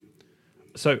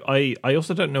So I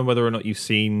also don't know whether or not you've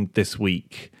seen this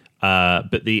week,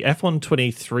 but the F1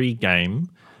 23 game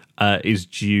is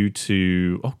due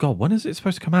to. Oh God, when is it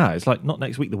supposed to come out? It's like not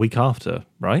next week, the week after,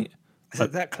 right? Is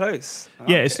it that close?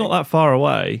 Yeah, it's not that far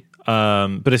away.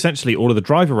 But essentially, all of the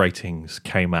driver ratings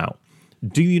came out.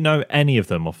 Do you know any of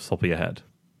them off the top of your head?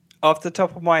 Off the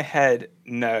top of my head,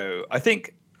 no. I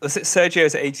think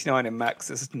Sergio's 89 and Max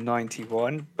is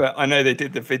 91, but I know they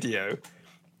did the video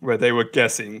where they were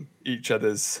guessing each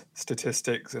other's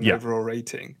statistics and overall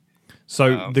rating.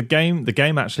 So the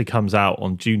game actually comes out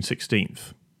on June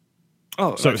 16th.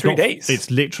 Oh, so like 3 days.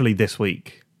 It's literally this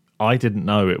week. I didn't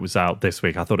know it was out this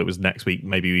week. I thought it was next week,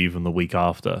 maybe even the week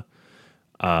after.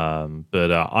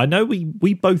 But I know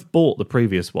we both bought the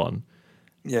previous one.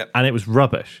 Yeah. And it was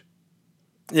rubbish.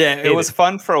 Yeah, it was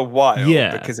fun for a while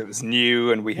because it was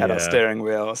new and we had our steering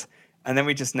wheels. And then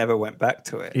we just never went back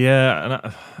to it. Yeah,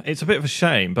 and it's a bit of a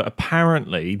shame, but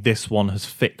apparently this one has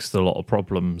fixed a lot of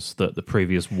problems that the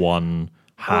previous one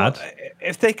had. Well,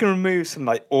 if they can remove some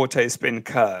like auto spin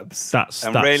curbs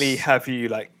and really have you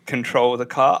like control the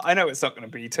car, I know it's not going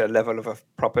to be to a level of a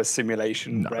proper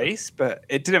simulation race, but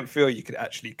it didn't feel you could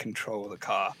actually control the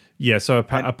car. Yeah, so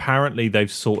apparently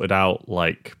they've sorted out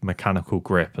like mechanical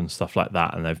grip and stuff like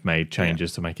that, and they've made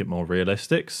changes to make it more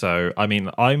realistic. So, I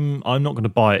mean, I'm not going to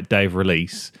buy it day of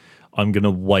release. I'm going to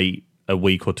wait a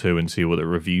week or two and see what the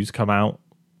reviews come out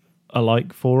are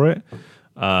like for it,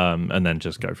 and then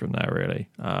just go from there, really.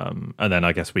 And then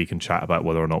I guess we can chat about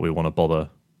whether or not we want to bother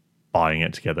buying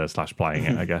it together / playing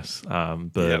it, I guess. I'll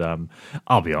be honest,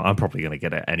 I'm probably going to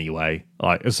get it anyway.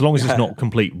 Like, as long as it's not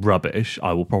complete rubbish,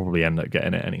 I will probably end up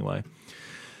getting it anyway.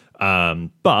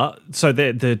 But so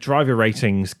the driver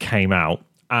ratings came out,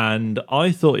 and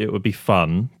I thought it would be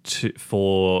fun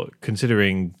for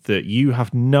considering that you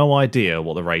have no idea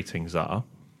what the ratings are,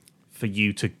 for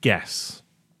you to guess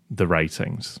the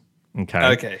ratings.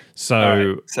 Okay.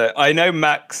 So I know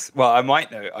Max. Well, I might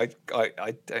know. I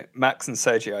don't. Max and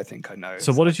Sergio, I think I know.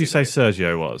 So what did you say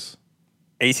Sergio was?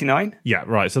 89? Yeah,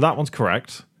 right. So that one's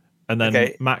correct. And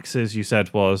then Max's, you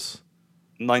said, was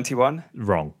 91?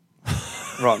 Wrong.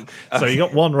 Wrong. So you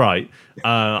got one right.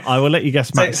 I will let you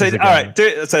guess Max's again. All right.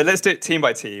 So let's do it team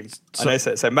by team.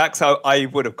 So Max, I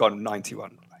would have gone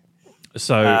 91.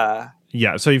 So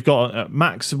yeah. So you've got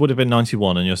Max would have been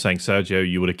 91, and you're saying Sergio,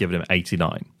 you would have given him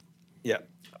 89. Yeah.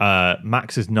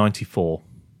 Max is 94.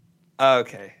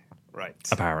 Okay. Right.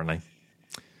 Apparently.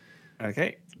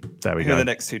 Okay. There we go. Who are the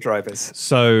next two drivers?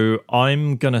 So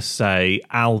I'm going to say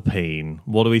Alpine.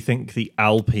 What do we think the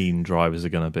Alpine drivers are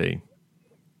going to be?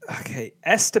 Okay.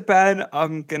 Esteban,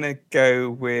 I'm going to go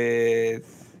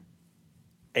with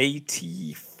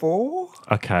 84.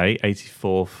 Okay.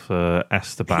 84 for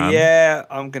Esteban. Yeah,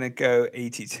 I'm going to go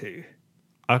 82.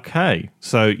 Okay,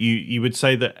 so you would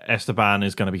say that Esteban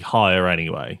is going to be higher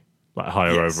anyway, like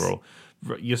higher overall.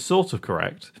 You're sort of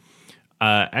correct.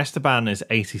 Esteban is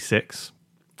 86,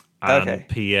 and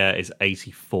Pierre is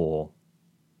 84.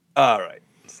 All right.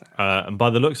 And by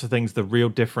the looks of things, the real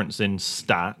difference in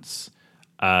stats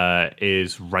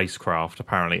is racecraft.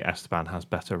 Apparently, Esteban has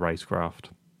better racecraft.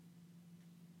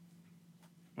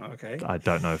 Okay. I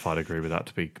don't know if I'd agree with that,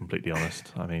 to be completely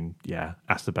honest. I mean, yeah,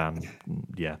 Esteban,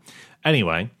 yeah.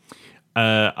 Anyway,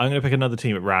 I'm going to pick another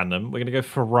team at random. We're going to go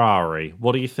Ferrari.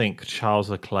 What do you think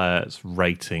Charles Leclerc's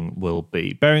rating will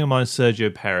be? Bearing in mind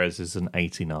Sergio Perez is an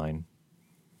 89.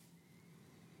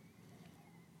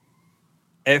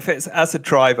 If it's as a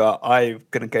driver, I'm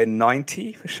going to go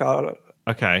 90 for Charles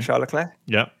Leclerc.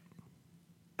 Yep.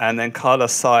 And then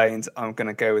Carlos Sainz, I'm going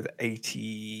to go with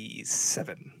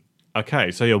 87.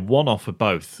 Okay, so you're one off for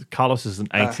both. Carlos is an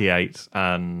 88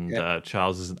 and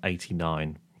Charles is an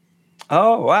 89.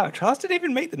 Oh, wow. Charles didn't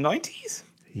even make the 90s?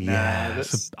 Yeah.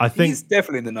 I think he's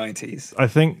definitely in the 90s. I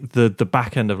think the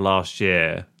back end of last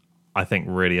year, I think,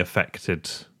 really affected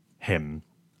him.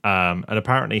 And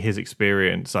apparently his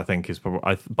experience, I think, is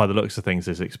probably, by the looks of things,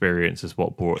 his experience is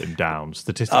what brought him down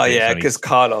statistically. Oh, yeah, because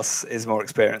Carlos is more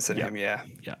experienced than him, Yeah,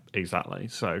 exactly.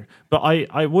 So, but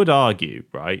I would argue,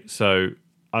 right? So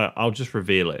I'll just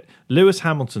reveal it. Lewis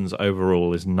Hamilton's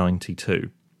overall is 92.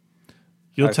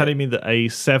 You're telling me that a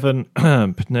 7,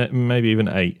 maybe even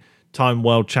 8-time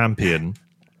world champion,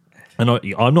 and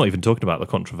I'm not even talking about the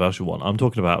controversial one, I'm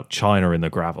talking about China in the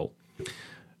gravel.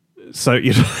 So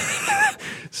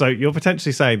you're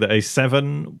potentially saying that a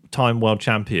 7-time world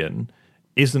champion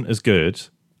isn't as good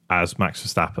as Max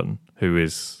Verstappen, who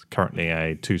is currently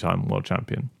a 2-time world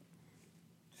champion.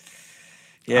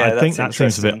 Yeah, I think that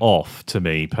seems a bit off to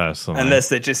me personally. Unless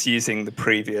they're just using the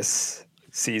previous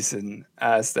season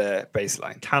as their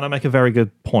baseline. Can I make a very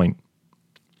good point?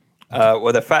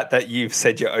 Well, the fact that you've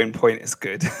said your own point is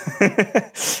good.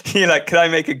 You're like, can I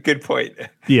make a good point?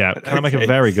 Yeah, can I make a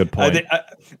very good point?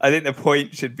 I think the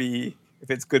point should be, if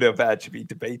it's good or bad, should be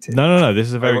debated. No. This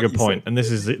is a very good point, said. and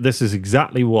this is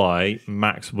exactly why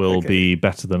Max will be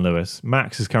better than Lewis.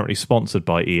 Max is currently sponsored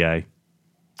by EA.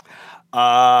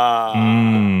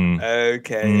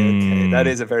 Okay. That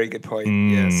is a very good point.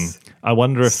 Yes. I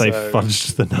wonder if they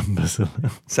fudged the numbers a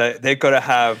little. So they've got to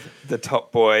have the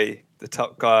top boy, the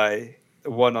top guy,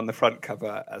 the one on the front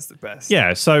cover as the best.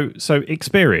 Yeah. So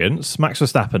experience: Max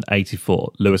Verstappen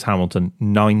 84, Lewis Hamilton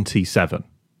 97.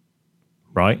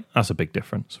 Right, that's a big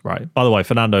difference. Right. By the way,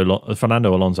 Fernando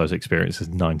Alonso's experience is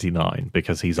 99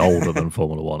 because he's older than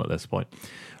Formula One at this point.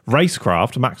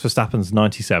 Racecraft: Max Verstappen's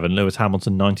 97, Lewis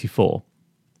Hamilton 94.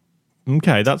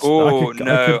 Okay, that's.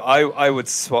 I would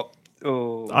swap.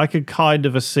 I could kind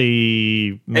of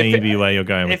see maybe where you're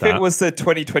going with that. If it was the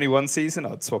 2021 season,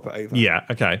 I'd swap it over. Yeah.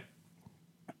 Okay.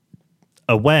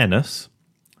 Awareness: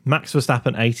 Max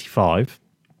Verstappen 85,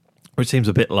 which seems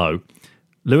a bit low.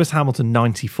 Lewis Hamilton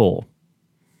 94.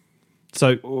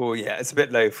 So, it's a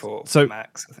bit low for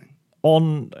Max, I think.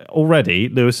 Already,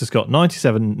 Lewis has got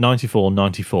 97, 94,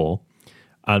 94,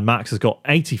 and Max has got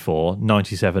 84,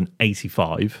 97,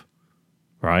 85,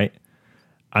 right?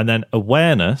 And then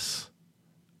awareness,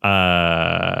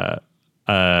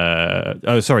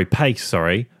 pace,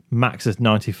 Max is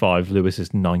 95, Lewis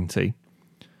is 90.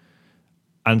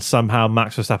 And somehow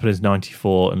Max Verstappen is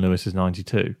 94 and Lewis is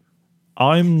 92.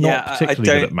 I'm not particularly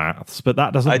good at maths, but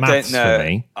that doesn't maths for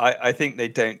me. I think they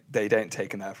don't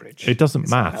take an average. It doesn't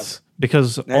maths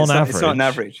because on average, it's not an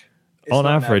average. On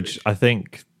average, I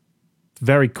think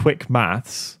very quick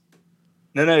maths.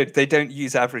 No, they don't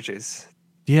use averages.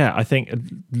 Yeah, I think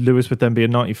Lewis would then be a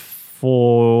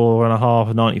 94 and a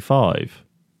half, 95.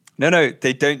 No,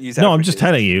 they don't use averages. No, I'm just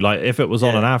telling you, like if it was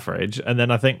on an average, and then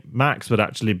I think Max would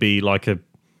actually be like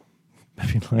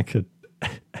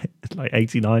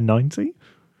 89, 90?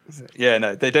 Yeah,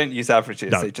 no, they don't use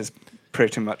averages. No. They just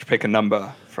pretty much pick a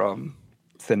number from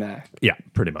thin air. Yeah,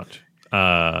 pretty much.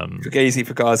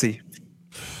 Fugazi.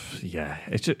 Yeah,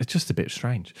 it's just a bit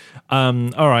strange. All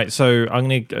right, so I'm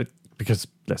going to, because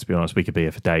let's be honest, we could be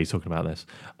here for days talking about this.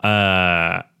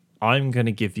 I'm going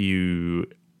to give you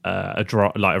a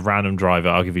random driver.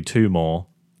 I'll give you two more,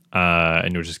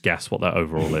 and you'll just guess what that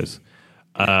overall is.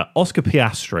 Oscar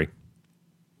Piastri.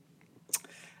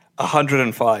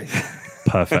 105.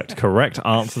 Perfect. Correct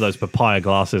answer. Those papaya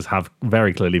glasses have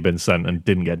very clearly been sent and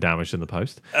didn't get damaged in the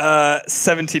post.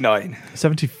 79.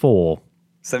 74.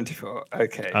 74.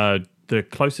 Okay. The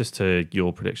closest to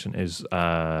your prediction is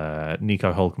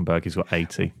Nico Hulkenberg. He's got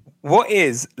 80. What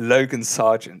is Logan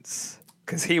Sargent's?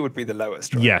 Because he would be the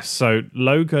lowest, right? Yes. So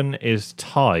Logan is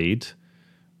tied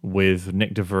with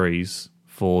Nick De Vries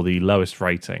for the lowest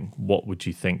rating. What would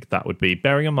you think that would be?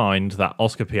 Bearing in mind that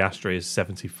Oscar Piastri is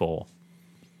 74.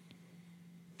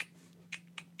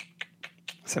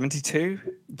 72?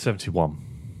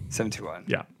 71. 71.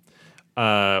 Yeah.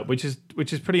 Which is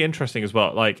pretty interesting as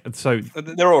well. Like, so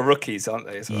they're all rookies, aren't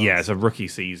they? As well? Yeah, it's a rookie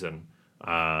season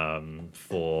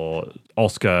for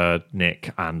Oscar,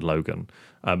 Nick, and Logan.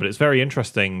 But it's very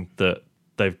interesting that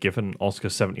they've given Oscar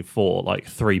 74 like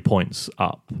 3 points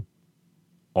up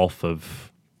off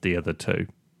of the other two.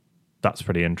 That's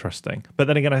pretty interesting. But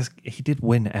then again, he did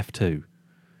win F2.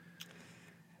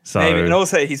 So, maybe, and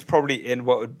also he's probably in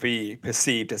what would be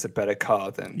perceived as a better car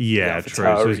than true.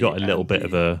 So he's got a little bit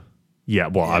of a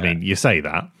I mean, you say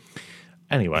that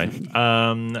anyway.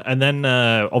 And then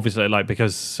obviously, like,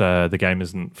 because the game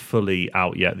isn't fully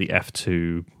out yet, the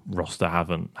F2 roster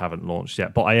haven't launched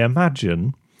yet. But I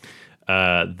imagine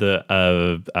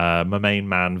that my main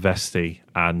man Vesti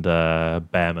and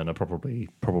Behrman are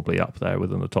probably up there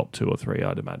within the top 2 or 3,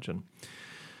 I'd imagine.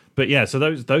 But yeah, so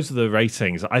those are the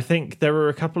ratings. I think there are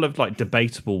a couple of like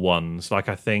debatable ones. Like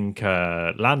I think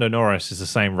Lando Norris is the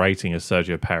same rating as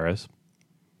Sergio Perez.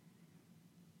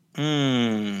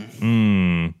 I'd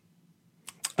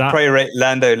probably rate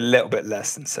Lando a little bit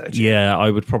less than Sergio. Yeah,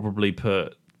 I would probably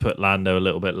put Lando a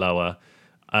little bit lower.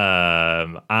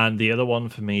 And the other one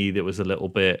for me that was a little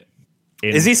bit...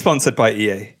 Is he sponsored by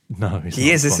EA? No, he's not.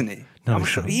 He is, isn't he? No, I'm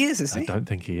sure he is, isn't he? I don't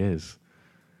think he is.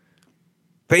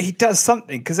 But he does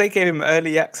something because they gave him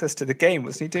early access to the game.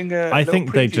 Wasn't he doing I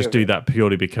think they just do that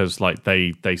purely because like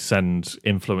they send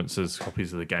influencers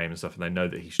copies of the game and stuff, and they know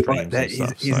that he streams and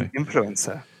stuff. He's an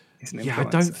influencer. Yeah, I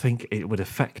don't think it would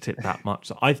affect it that much.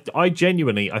 I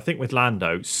genuinely think with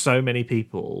Lando, so many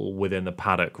people within the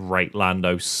paddock rate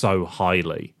Lando so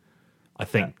highly. I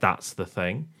think that's the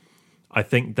thing. I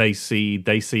think they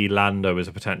see Lando as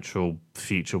a potential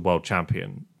future world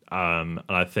champion. And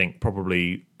I think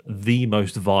probably the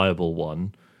most viable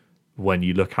one when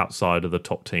you look outside of the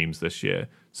top teams this year.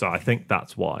 So I think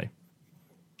that's why.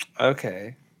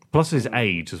 Okay. Plus his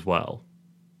age as well.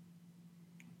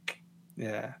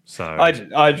 Yeah. So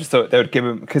I just thought they would give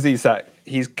him, because he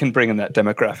can bring in that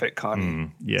demographic,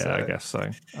 can't he? yeah, I guess so.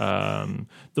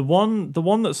 The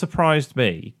one that surprised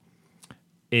me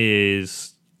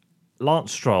is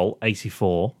Lance Stroll,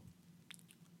 84.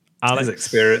 His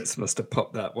experience must have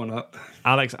popped that one up.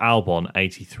 Alex Albon,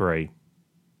 83.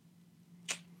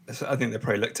 I think they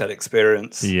probably looked at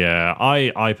experience. Yeah,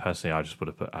 I personally, I just would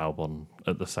have put Albon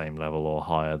at the same level or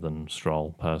higher than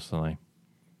Stroll, personally.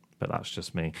 But that's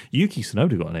just me. Yuki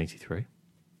Tsunoda got an 83.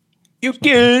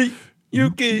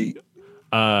 Yuki.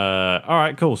 All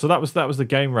right, cool. So that was the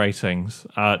game ratings.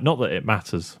 Not that it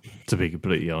matters, to be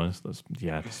completely honest. Just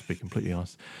to be completely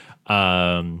honest.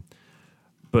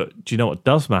 But do you know what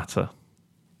does matter?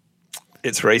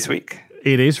 It's race week.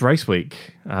 It is race week.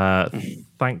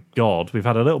 Thank God we've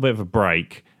had a little bit of a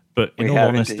break. But in all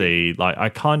honesty, like I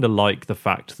kind of like the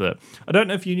fact that I don't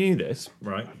know if you knew this,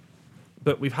 right?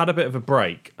 But we've had a bit of a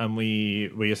break, and we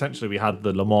essentially had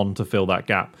the Le Mans to fill that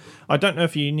gap. I don't know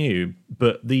if you knew,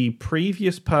 but the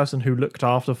previous person who looked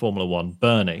after Formula One,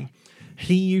 Bernie,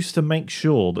 he used to make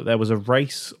sure that there was a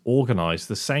race organised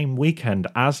the same weekend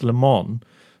as Le Mans,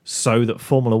 so that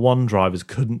Formula One drivers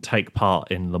couldn't take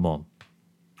part in Le Mans.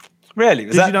 Really?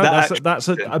 Did you know that's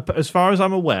as far as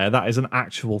I'm aware, that is an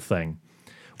actual thing,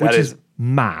 which is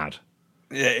mad.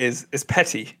 Yeah, it is. It's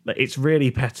petty. It's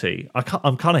really petty.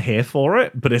 I'm kind of here for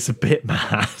it, but it's a bit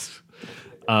mad.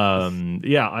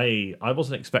 I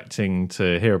wasn't expecting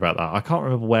to hear about that. I can't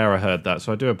remember where I heard that,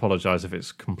 so I do apologise if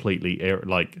it's completely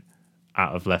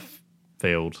out of left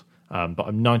field. But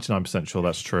I'm 99% sure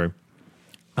that's true.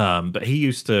 But he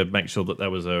used to make sure that there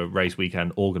was a race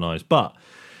weekend organised, but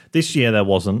this year there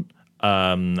wasn't,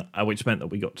 which meant that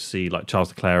we got to see like Charles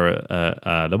Leclerc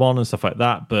at Le Mans and stuff like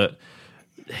that. But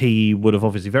he would have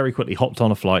obviously very quickly hopped on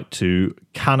a flight to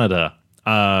Canada,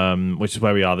 which is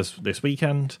where we are this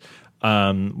weekend.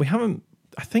 We haven't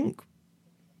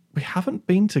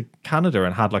been to Canada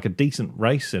and had like a decent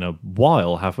race in a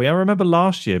while, have we? I remember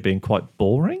last year being quite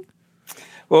boring.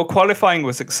 Well, qualifying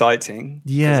was exciting.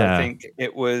 Yeah. I think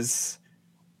it was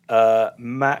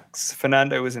Max.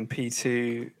 Fernando was in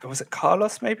P2. Was it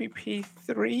Carlos maybe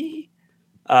P3?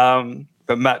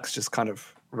 But Max just kind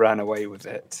of ran away with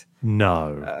it.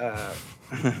 No.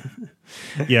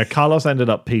 Yeah, Carlos ended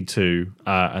up P2,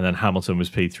 and then Hamilton was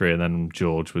P3, and then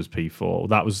George was P4.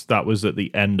 That was at the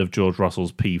end of George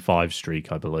Russell's P5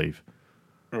 streak, I believe.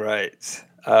 Right.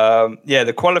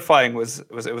 The qualifying was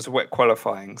wet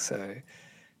qualifying, so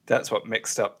that's what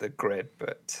mixed up the grid.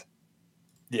 But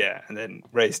yeah, and then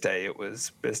race day, it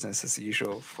was business as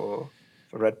usual for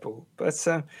Red Bull. But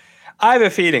I have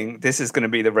a feeling this is going to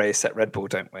be the race that Red Bull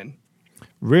don't win.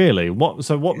 Really?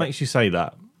 What makes you say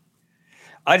that?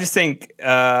 I just think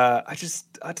I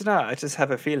don't know. I just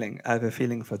have a feeling. I have a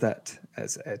feeling for that,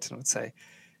 as Edson would say.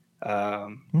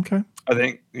 Okay. I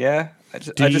think, yeah. I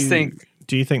just think.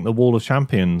 Do you think the Wall of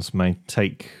Champions may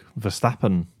take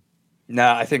Verstappen?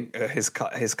 No, I think his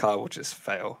car will just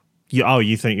fail.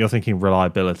 You're thinking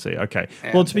reliability. Okay.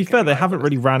 Yeah, well, to be fair, they haven't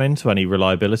really ran into any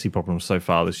reliability problems so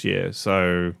far this year.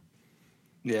 So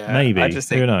yeah, maybe. I just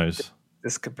think who knows?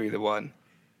 This could be the one.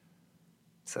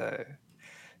 So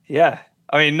yeah,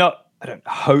 I mean, I don't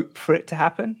hope for it to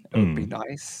happen. It would be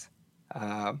nice,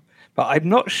 but I'm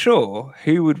not sure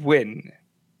who would win.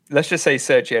 Let's just say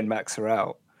Sergio and Max are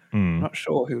out. I'm not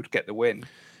sure who would get the win.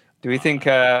 Do we think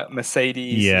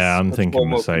Mercedes? Yeah, I'm thinking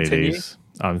Mercedes.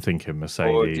 I'm thinking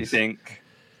Mercedes. Or do you think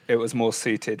it was more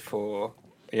suited for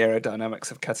the aerodynamics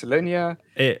of Catalonia?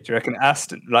 Do you reckon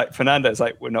Aston, like Fernando's,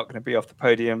 like we're not going to be off the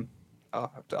podium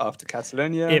after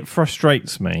Catalonia? It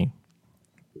frustrates me,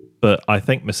 but I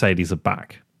think Mercedes are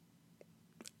back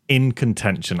in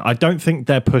contention. I don't think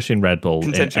they're pushing Red Bull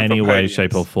in any way,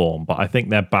 shape, or form, but I think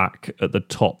they're back at the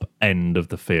top end of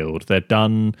the field. They're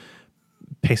done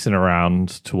pissing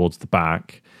around towards the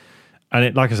back,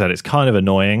 and like I said, it's kind of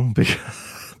annoying because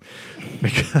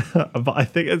but I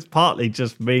think it's partly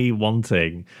just me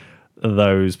wanting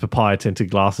those papaya tinted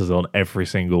glasses on every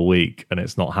single week, and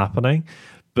it's not happening.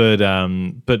 But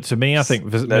to me, I think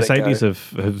Mercedes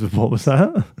have what was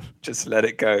that? Just let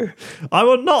it go. I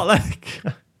will not let it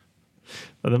go.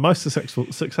 They're the most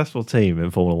successful team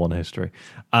in Formula One history.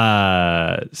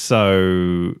 But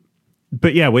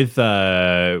yeah, with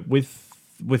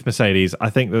Mercedes, I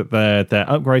think that their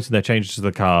upgrades and their changes to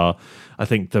the car, I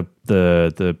think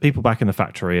the people back in the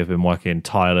factory have been working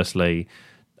tirelessly,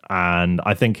 and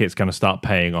I think it's going to start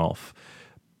paying off.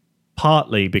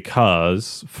 Partly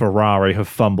because Ferrari have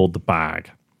fumbled the bag.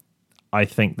 I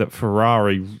think that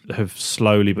Ferrari have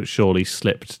slowly but surely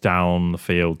slipped down the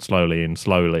field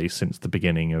slowly since the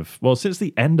beginning of, since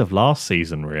the end of last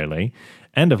season, really.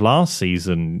 End of last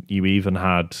season, you even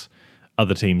had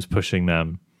other teams pushing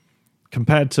them.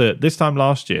 Compared to this time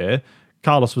last year,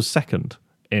 Carlos was second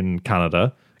in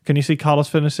Canada. Can you see Carlos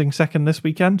finishing second this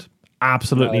weekend?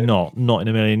 Absolutely not in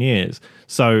a million years.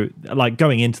 So, like,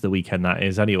 going into the weekend, that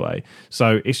is anyway.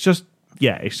 So it's just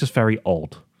very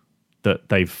odd that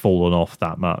they've fallen off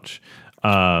that much.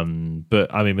 But I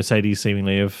mean, Mercedes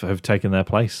seemingly have taken their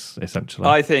place essentially.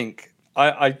 I think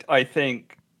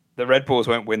the Red Bulls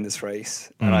won't win this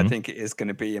race, and I think it is going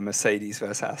to be a Mercedes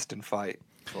versus Aston fight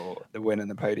for the win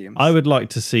and the podiums. I would like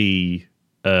to see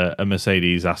a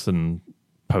Mercedes Aston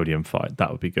podium fight.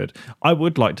 That would be good. I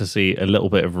would like to see a little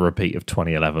bit of a repeat of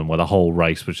 2011 where the whole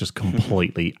race was just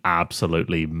completely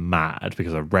absolutely mad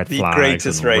because of red flags, the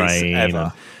greatest race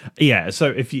ever. So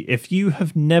if you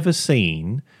have never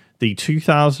seen the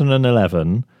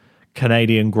 2011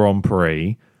 Canadian Grand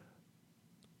Prix,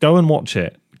 go and watch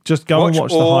it. Just go and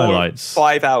watch the highlights.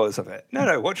 5 hours of it.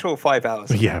 No, watch all 5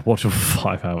 hours. Yeah, watch all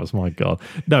 5 hours. My God.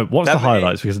 No, watch the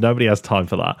highlights because nobody has time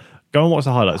for that. Go and watch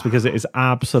the highlights because it is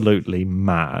absolutely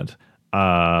mad.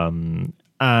 And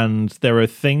there are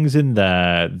things in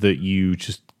there that you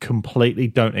just completely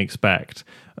don't expect.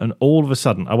 And all of a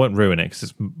sudden, I won't ruin it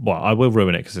because I will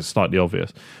ruin it because it's slightly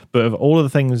obvious. But of all of the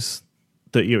things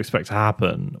that you expect to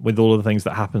happen, with all of the things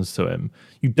that happens to him,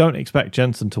 you don't expect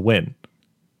Jensen to win.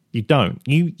 You don't.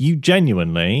 You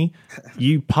genuinely,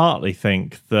 you partly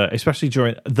think that, especially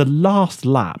during the last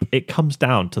lap, it comes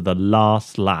down to the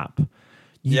last lap.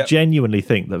 You genuinely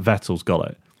think that Vettel's got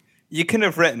it. You couldn't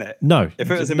have written it. No.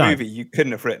 If it was a movie, you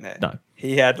couldn't have written it. No.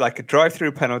 He had like a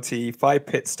drive-through penalty, 5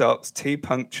 pit stops, 2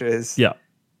 punctures. Yeah.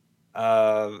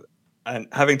 And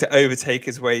having to overtake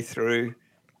his way through.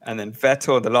 And then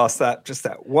Vettel, the last lap, just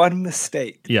that one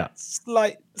mistake. Yeah.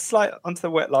 Slight onto the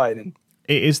wet line. And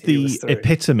it is the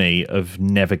epitome of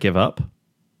never give up.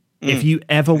 If you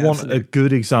ever want a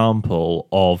good example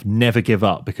of never give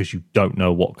up because you don't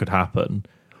know what could happen,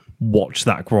 watch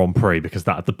that Grand Prix because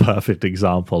that's the perfect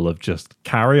example of just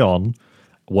carry on,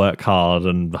 work hard,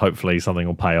 and hopefully something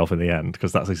will pay off in the end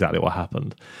because that's exactly what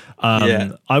happened.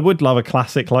 I would love a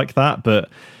classic like that, but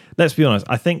let's be honest,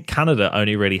 I think Canada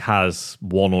only really has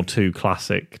 1 or 2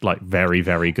 classic, like very,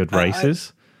 very good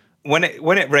races. When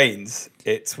it rains,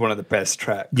 it's one of the best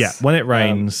tracks. Yeah, when it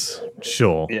rains,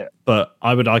 sure. Yeah. But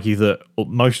I would argue that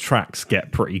most tracks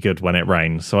get pretty good when it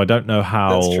rains. So I don't know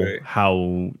how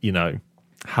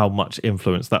much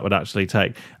influence that would actually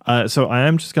take. So I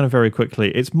am just going to very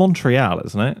quickly. It's Montreal,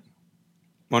 isn't it?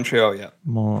 Montreal, yeah.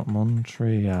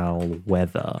 Montreal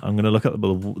weather. I'm going to look at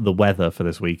the weather for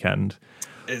this weekend.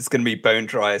 It's going to be bone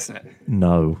dry, isn't it?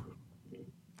 No.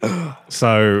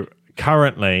 So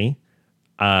currently,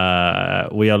 we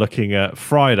are looking at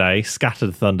Friday,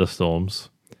 scattered thunderstorms.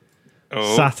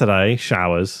 Oh. Saturday,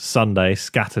 showers. Sunday,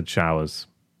 scattered showers.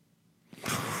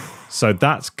 So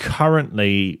that's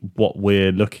currently what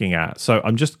we're looking at. So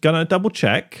I'm just going to double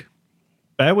check.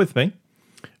 Bear with me.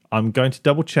 I'm going to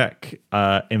double check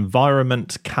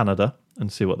Environment Canada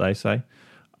and see what they say.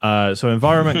 So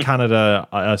Environment Canada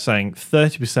are saying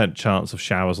 30% chance of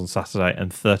showers on Saturday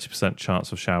and 30%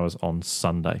 chance of showers on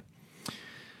Sunday.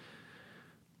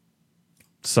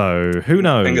 So who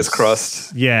knows? Fingers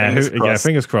crossed. Yeah,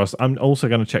 fingers crossed. I'm also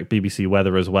going to check BBC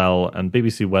Weather as well. And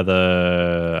BBC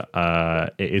Weather,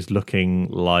 it is looking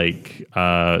like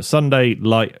Sunday,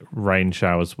 light rain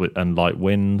showers and light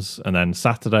winds. And then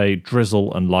Saturday,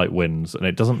 drizzle and light winds. And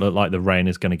it doesn't look like the rain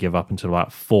is going to give up until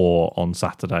about 4 on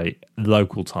Saturday,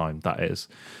 local time, that is.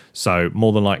 So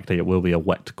more than likely it will be a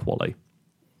wet quali.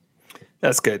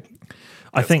 That's good.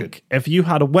 I think if you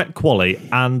had a wet quali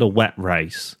and a wet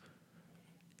race,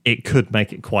 it could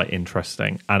make it quite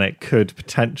interesting, and it could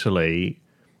potentially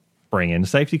bring in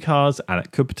safety cars, and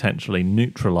it could potentially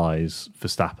neutralise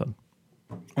Verstappen.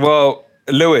 Well,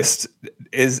 Lewis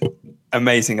is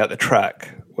amazing at the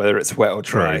track, whether it's wet or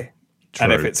dry. True.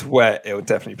 And if it's wet, it will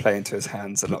definitely play into his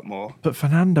hands a lot more. But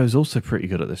Fernando's also pretty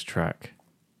good at this track.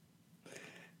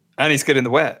 And he's good in the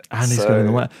wet.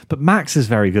 But Max is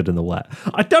very good in the wet.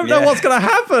 I don't know what's going to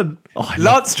happen.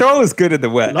 Lance Stroll is good in the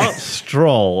wet. Lance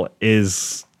Stroll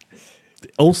is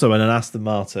also in an Aston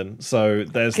Martin. So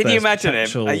there's Can you imagine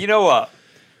potential... him? You know what?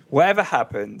 Whatever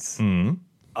happens,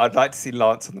 I'd like to see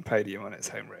Lance on the podium on its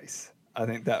home race. I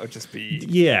think that would just be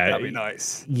that'd be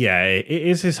nice. Yeah, it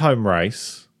is his home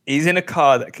race. He's in a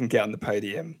car that can get on the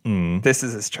podium. This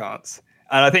is his chance.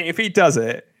 And I think if he does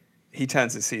it, he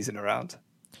turns his season around.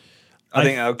 I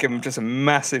think that'll give him just a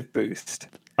massive boost.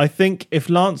 I think if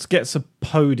Lance gets a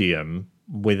podium,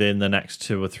 within the next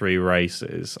 2 or 3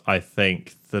 races, I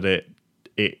think that it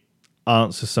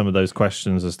answers some of those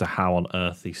questions as to how on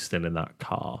earth he's still in that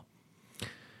car.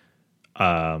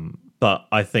 But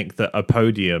I think that a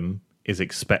podium is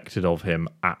expected of him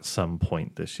at some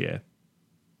point this year.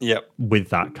 Yep. With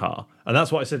that car. And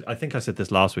that's what I said. I think I said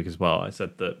this last week as well. I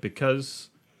said that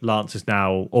because Lance is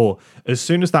now, or as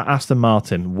soon as that Aston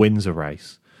Martin wins a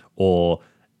race, or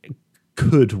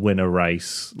could win a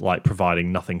race, like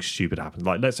providing nothing stupid happens.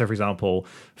 Like, let's say, for example,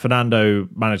 Fernando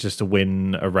manages to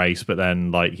win a race, but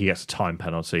then like he gets a time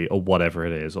penalty or whatever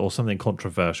it is, or something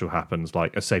controversial happens,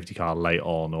 like a safety car late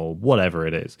on or whatever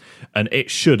it is, and it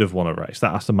should have won a race.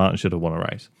 That Aston Martin should have won a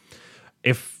race.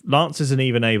 If Lance isn't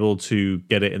even able to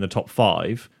get it in the top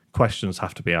 5, questions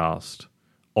have to be asked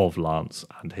of Lance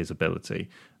and his ability,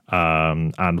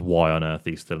 and why on earth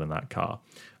he's still in that car.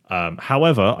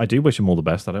 However, I do wish him all the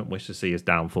best. I don't wish to see his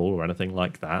downfall or anything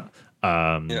like that.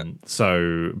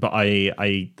 So, but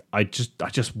I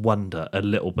just wonder a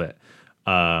little bit.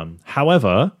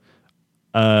 However,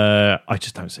 I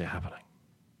just don't see it happening.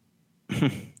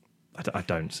 I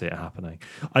don't see it happening.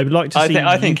 I would like to see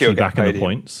Yuki back in the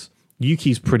points.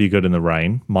 Yuki's pretty good in the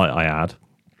rain, might I add.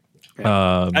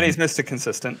 Yeah. And he's Mr.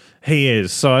 Consistent. He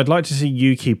is. So I'd like to see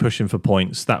Yuki pushing for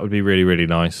points. That would be really, really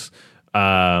nice.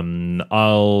 I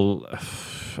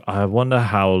wonder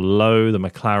how low the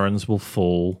McLarens will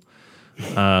fall.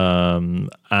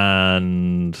 And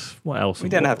what else? We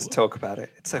don't have to talk about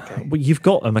it. It's okay. Well, you've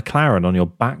got a McLaren on your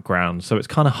background, so it's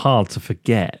kind of hard to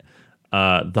forget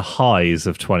the highs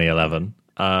of 2011.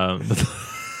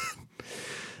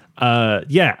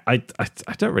 Yeah, I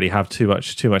don't really have too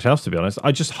much else, to be honest.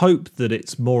 I just hope that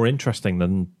it's more interesting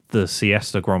than the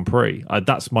Siesta Grand Prix.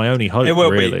 That's my only hope. It will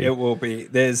really. be. It will be.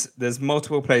 There's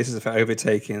multiple places for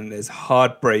overtaking. There's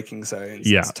hard braking zones.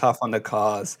 Yeah. It's tough on the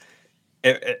cars.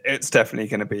 It's definitely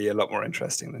going to be a lot more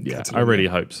interesting than Yeah, Catalunya. I really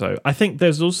hope so. I think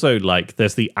there's also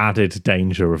there's the added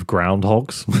danger of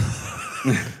groundhogs.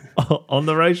 On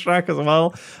the racetrack as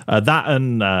well. That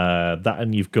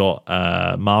and you've got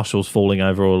marshals falling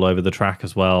over all over the track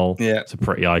as well. Yeah, it's a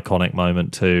pretty iconic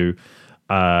moment too.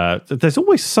 There's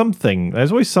always something.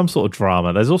 There's always some sort of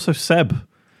drama. There's also Seb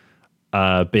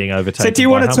being overtaken. So, do you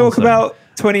want to talk about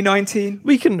 2019?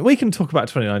 We can talk about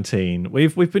 2019.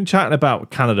 We've been chatting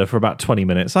about Canada for about 20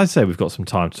 minutes. I'd say we've got some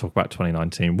time to talk about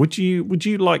 2019. Would you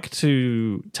like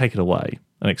to take it away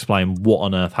and explain what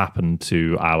on earth happened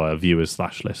to our viewers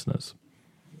 / listeners?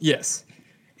 Yes.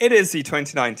 It is the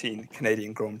 2019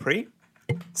 Canadian Grand Prix.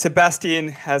 Sebastian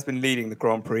has been leading the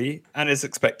Grand Prix and is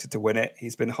expected to win it.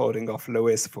 He's been holding off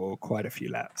Lewis for quite a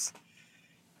few laps.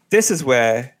 This is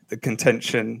where the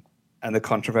contention and the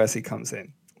controversy comes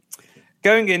in.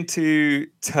 Going into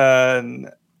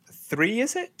turn 3,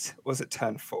 is it? Or was it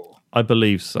turn 4? I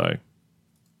believe so.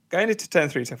 Going into turn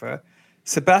 3, turn 4,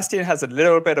 Sebastian has a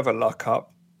little bit of a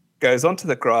lock-up, goes onto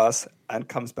the grass, and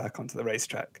comes back onto the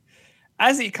racetrack.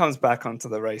 As he comes back onto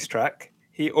the racetrack,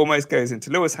 he almost goes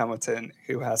into Lewis Hamilton,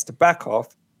 who has to back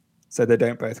off so they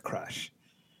don't both crash.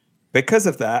 Because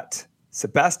of that,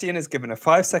 Sebastian is given a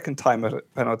 5-second time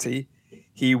penalty.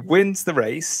 He wins the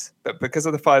race, but because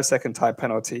of the 5-second time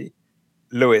penalty,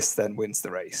 Lewis then wins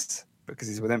the race because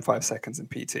he's within 5 seconds in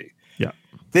P2. Yeah.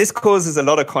 This causes a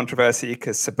lot of controversy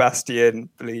because Sebastian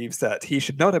believes that he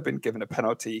should not have been given a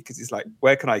penalty because he's like,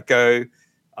 where can I go?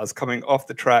 I was coming off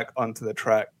the track onto the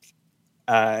track.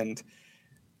 And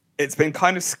it's been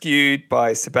kind of skewed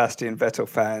by Sebastian Vettel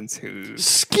fans who...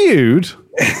 Skewed?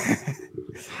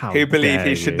 who believe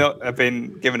he should not have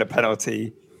been given a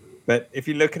penalty. But if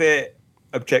you look at it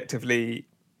objectively,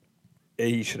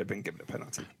 he should have been given a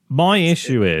penalty. My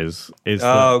issue is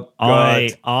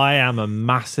that I am a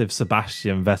massive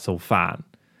Sebastian Vettel fan.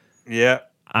 Yeah.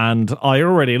 And I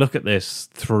already look at this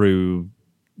through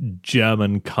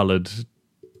German-coloured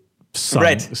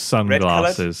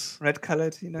sunglasses.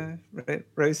 Red-coloured,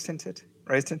 rose-tinted.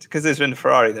 Rose-tinted, because there's been a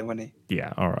Ferrari then, wasn't he?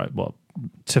 Yeah, all right. Well,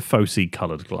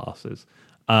 Tifosi-coloured glasses.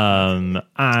 And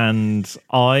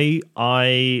I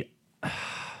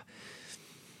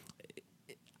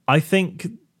think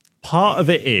part of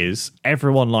it is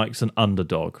everyone likes an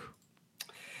underdog,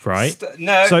 right?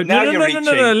 No.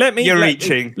 Let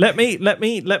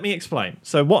me explain.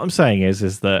 So what I'm saying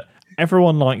is that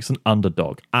everyone likes an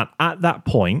underdog, and at that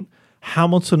point,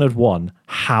 Hamilton had won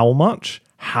how much?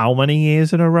 How many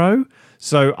years in a row?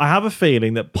 So I have a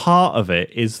feeling that part of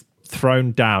it is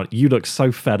thrown down. You look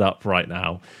so fed up right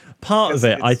now. Part of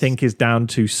it, I think, is down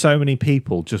to so many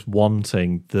people just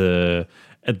wanting that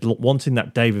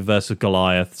David versus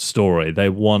Goliath story. They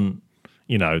want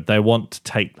to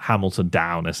take Hamilton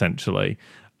down essentially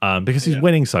because he's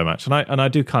winning so much, and I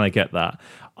do kind of get that.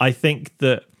 I think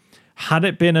that had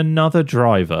it been another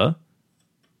driver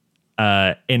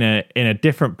in a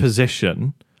different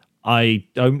position, I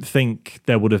don't think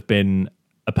there would have been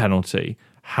a penalty.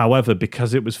 However,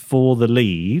 because it was for the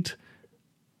lead,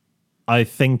 I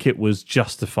think it was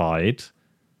justified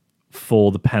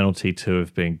for the penalty to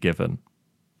have been given.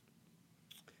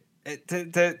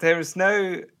 There is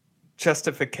no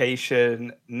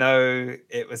justification. No,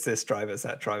 it was this driver, it's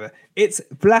that driver. It's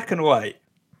black and white.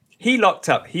 He locked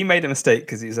up. He made a mistake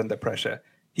because he was under pressure.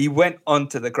 He went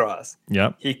onto the grass.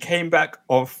 Yeah. He came back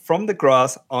off from the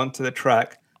grass onto the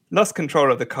track, lost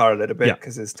control of the car a little bit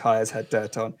because his tires had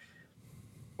dirt on,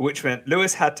 which meant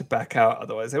Lewis had to back out.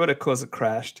 Otherwise, they would have caused a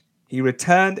crash. He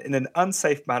returned in an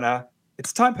unsafe manner.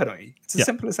 It's a time penalty. It's as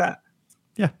simple as that.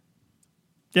 Yeah.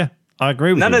 Yeah, I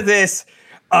agree with you. None of this,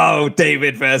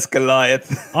 David versus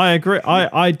Goliath. I agree.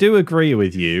 I do agree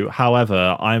with you.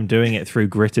 However, I'm doing it through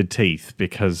gritted teeth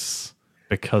because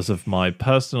of my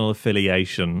personal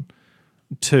affiliation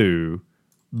to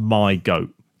my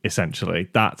GOAT, essentially.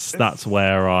 That's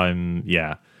where I'm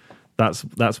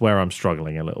that's where I'm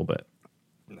struggling a little bit.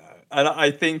 No. And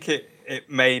I think it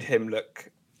made him look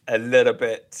a little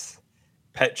bit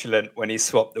petulant when he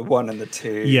swapped the 1 and the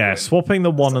 2. Yeah, swapping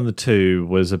the 1 and the 2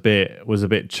 was a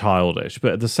bit childish,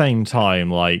 but at the same time,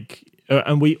 like,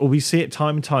 and we see it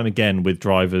time and time again with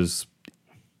drivers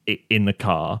in the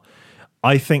car.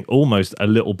 I think almost a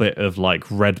little bit of like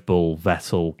Red Bull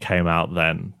Vettel came out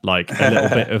then, like a little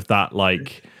bit of that,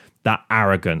 like that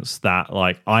arrogance, that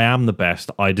like I am the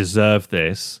best, I deserve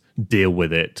this, deal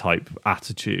with it type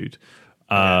attitude,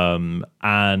 and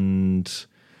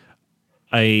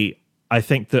I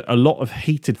think that a lot of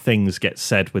heated things get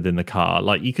said within the car.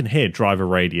 Like you can hear driver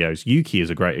radios. Yuki is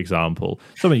a great example.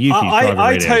 Some of Yuki's driver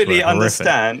radios I totally were horrific.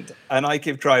 understand, and I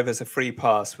give drivers a free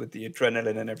pass with the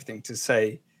adrenaline and everything to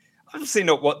say, obviously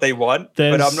not what they want,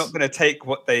 but I'm not going to take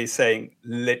what they're saying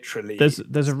literally.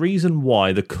 There's a reason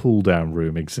why the cool down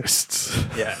room exists.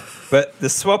 Yeah, but the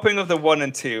swapping of the 1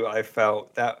 and 2, I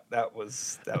felt that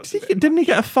was. Didn't he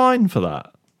get a fine for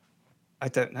that? I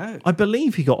don't know. I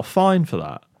believe he got a fine for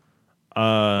that.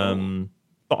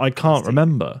 But I can't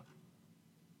remember.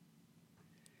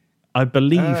 I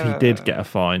believe he did get a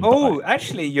fine.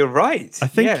 Actually, you're right. I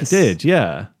think he did,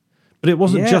 yeah. But it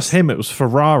wasn't just him, it was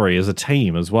Ferrari as a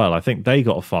team as well. I think they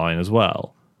got a fine as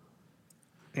well.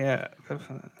 Yeah.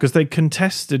 Because they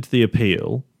contested the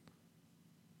appeal.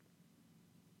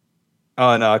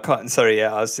 Oh, no, I can't. Sorry,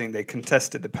 yeah, I was saying they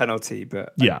contested the penalty,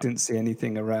 but I didn't see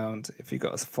anything around if he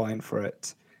got a fine for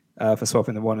it, for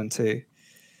swapping the 1 and 2.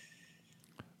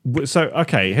 So,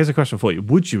 okay, here's a question for you.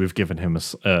 Would you have given him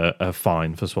a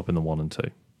fine for swapping the 1 and 2?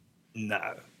 No.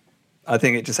 I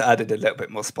think it just added a little bit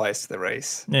more spice to the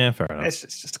race. Yeah, fair enough. It's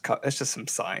just some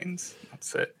signs.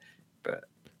 That's it. But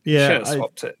yeah, should have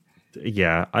swapped it.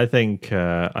 Yeah, I think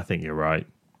you're right.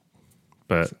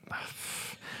 But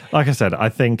like I said, I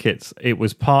think it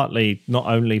was partly not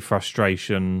only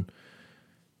frustration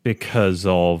because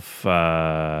of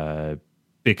the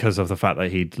fact that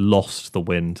he'd lost the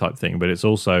win type thing, but it's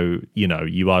also,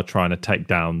 you are trying to take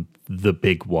down the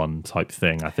big one type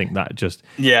thing. I think that just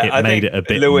I made think it a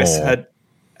bit Lewis more.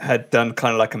 had done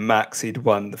kind of like a Max. He'd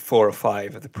won the 4 or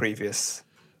 5 of the previous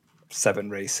 7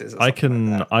 races. I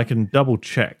can double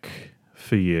check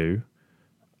for you.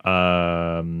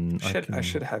 I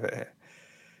should have it here.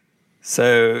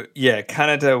 So yeah,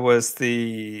 Canada was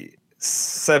the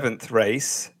 7th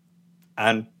race.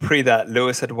 And pre that,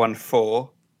 Lewis had won 4.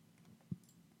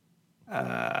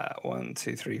 1,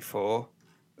 2, 3, 4.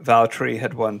 Valtteri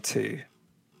had won 2.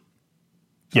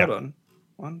 Yeah. Hold on.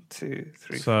 1, 2,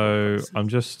 3. So 4, 5, I'm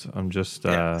just. so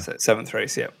 7th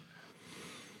race, yeah.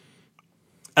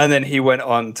 And then he went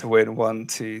on to win 1,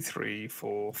 2, 3,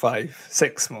 4, 5,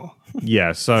 6 more.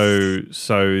 Yeah. So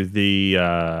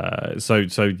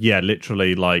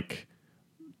literally like.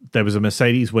 There was a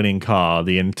Mercedes winning car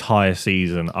the entire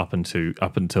season up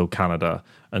until Canada,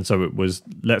 and so it was.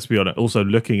 Let's be honest. Also,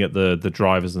 looking at the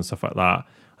drivers and stuff like that,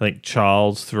 I think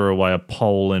Charles threw away a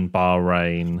pole in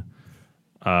Bahrain,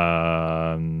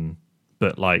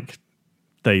 but like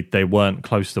they weren't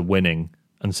close to winning,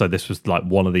 and so this was like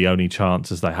one of the only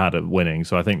chances they had at winning.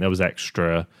 So I think there was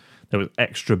extra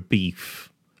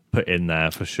beef put in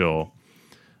there for sure.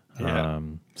 Yeah.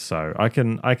 So I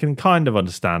can kind of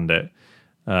understand it.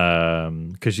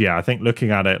 Because I think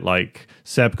looking at it, like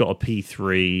Seb got a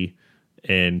P3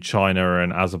 in China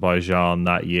and Azerbaijan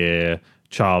that year.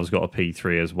 Charles got a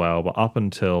P3 as well, but up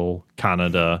until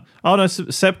Canada,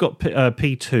 Seb got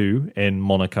P2 in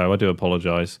Monaco. I do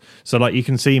apologize. So like you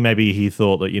can see, maybe he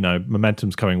thought that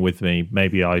momentum's coming with me.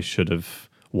 Maybe I should have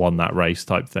won that race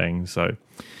type thing. So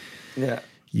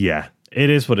Yeah, it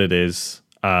is what it is.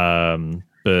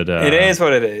 But it is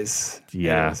what it is.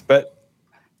 Yeah. It is. But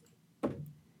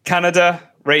Canada,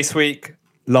 race week,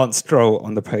 Lance Stroll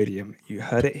on the podium. You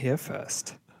heard it here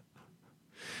first.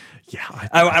 Yeah.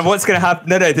 And what's going to happen?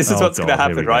 No, this is what's going to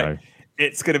happen, right? Go.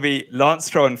 It's going to be Lance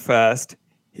Stroll on first.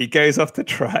 He goes off the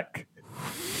track.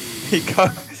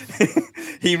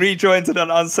 He rejoins in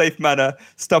an unsafe manner,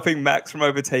 stopping Max from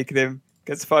overtaking him.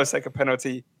 Gets a 5-second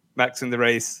penalty. Max in the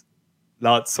race.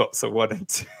 Lance swaps at 1 and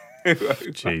 2. Over.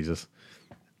 Jesus.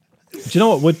 Do you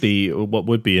know what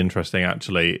would be interesting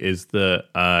actually is that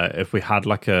if we had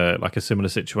like a similar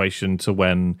situation to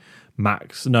when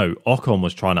Ocon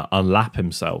was trying to unlap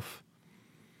himself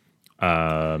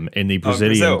in the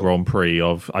Brazilian Grand Prix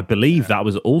of, I believe that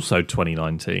was also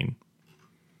 2019.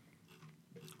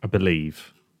 I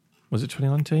believe. Was it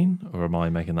 2019 or am I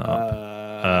making that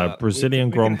up? Brazilian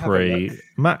Grand Prix.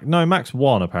 Max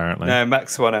won apparently. No,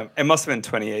 Max won it. It must have been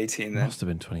 2018 then. It must have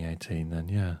been 2018 then,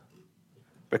 yeah.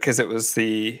 Because it was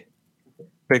the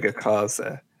bigger cars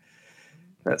there.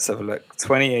 Let's have a look.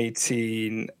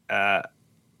 2018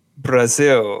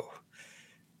 Brazil.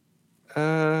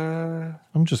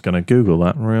 I'm just going to Google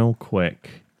that real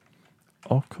quick.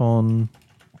 Ocon.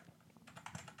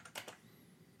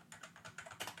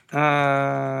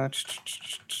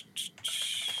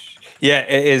 Yeah,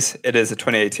 it is. It is a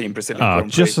 2018 Brazilian Grand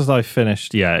Prix. Just as I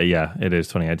finished, yeah, it is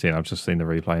 2018. I've just seen the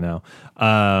replay now.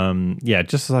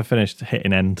 Just as I finished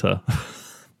hitting enter,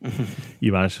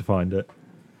 you managed to find it.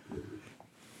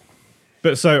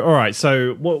 But so, all right.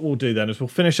 So what we'll do then is we'll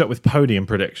finish up with podium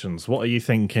predictions. What are you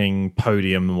thinking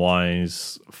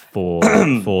podium-wise for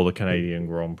the Canadian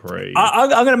Grand Prix? I'm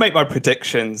going to make my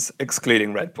predictions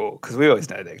excluding Red Bull because we always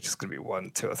know they're just going to be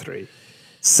 1, 2, or 3.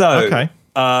 So okay.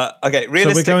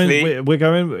 Realistically, so we're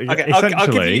going. Okay,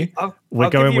 essentially, we're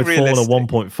going with Formula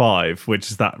 1.5,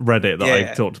 which is that Reddit that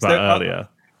I talked about earlier.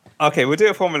 Okay, we'll do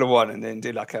a Formula 1 and then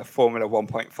do like a Formula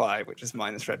 1.5, which is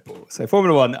minus Red Bull. So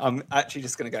Formula 1, I'm actually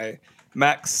just going to go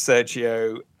Max,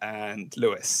 Sergio, and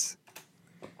Lewis.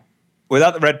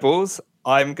 Without the Red Bulls,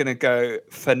 I'm going to go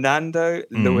Fernando,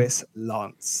 Lewis,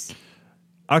 Lance.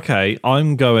 Okay,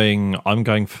 I'm going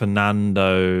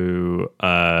Fernando,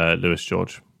 Lewis,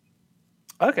 George.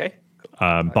 Okay.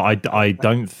 But I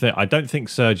don't think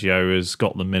Sergio has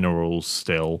got the minerals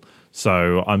still.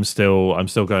 So I'm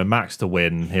still going Max to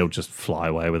win. He'll just fly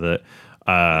away with it.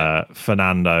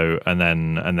 Fernando and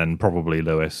then probably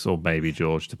Lewis or maybe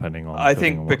George, depending on. I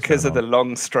think because of the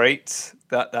long straight,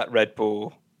 that Red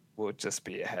Bull will just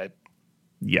be ahead.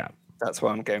 Yeah, that's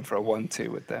why I'm going for a 1-2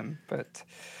 with them. But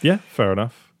yeah, fair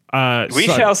enough. We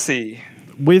shall see.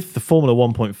 With the Formula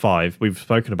 1.5, we've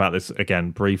spoken about this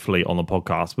again briefly on the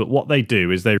podcast, but what they do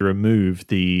is they remove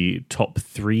the top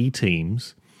 3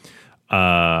 teams,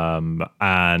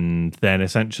 and then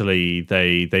essentially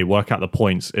they work out the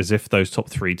points as if those top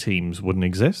 3 teams wouldn't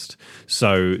exist.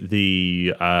 So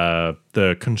the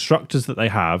constructors that they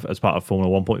have as part of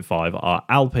Formula 1.5 are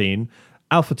Alpine,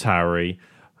 AlphaTauri,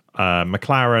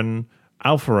 McLaren,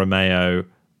 Alfa Romeo,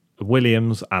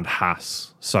 Williams, and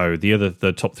Haas. So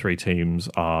the top 3 teams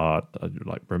are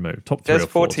like removed. Top 3 There's or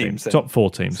 4 teams. Top 4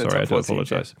 teams. So sorry, I do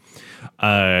apologise.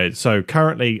 So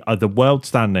currently, the world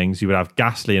standings, you would have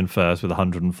Gasly in first with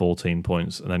 114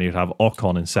 points, and then you'd have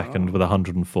Ocon in second with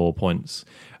 104 points,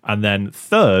 and then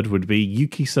third would be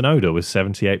Yuki Tsunoda with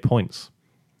 78 points.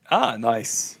 Ah,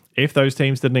 nice. If those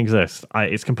teams didn't exist,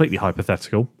 it's completely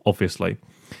hypothetical, obviously,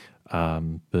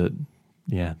 but.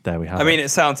 Yeah, there we have it. I mean, it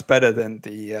sounds better than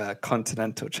the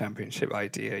Continental Championship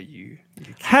idea you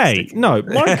Hey, no,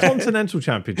 my Continental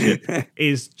Championship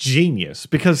is genius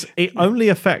because it only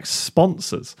affects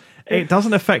sponsors. It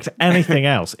doesn't affect anything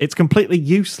else. It's completely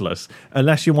useless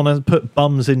unless you want to put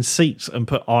bums in seats and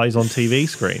put eyes on TV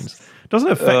screens. It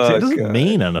doesn't affect it. It doesn't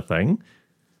mean anything.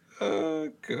 Oh,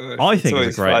 good. I think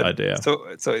it's a great idea.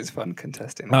 It's always fun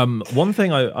contesting. One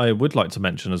thing I would like to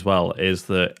mention as well is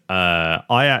that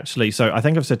I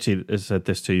think I've said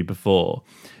this to you before,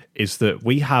 is that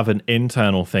we have an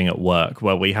internal thing at work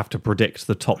where we have to predict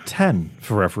the top 10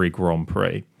 for every Grand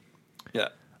Prix. Yeah.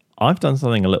 I've done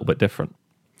something a little bit different.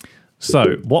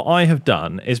 So what I have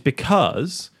done is,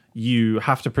 because you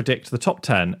have to predict the top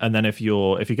 10, and then if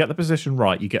you get the position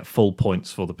right, you get full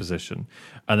points for the position,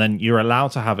 and then you're allowed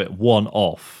to have it one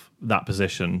off that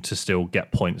position to still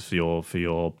get points for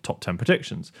your top 10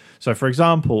 predictions. So for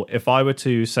example, if I were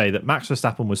to say that Max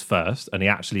Verstappen was first and he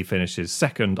actually finishes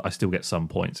second, I still get some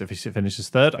points. If he finishes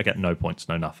third, I get no points,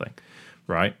 no nothing,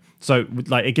 right? So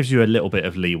like it gives you a little bit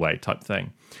of leeway type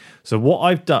thing. So what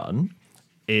I've done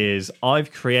is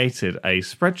I've created a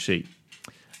spreadsheet.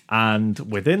 And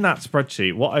within that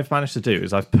spreadsheet, what I've managed to do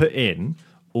is I've put in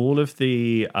all of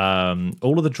the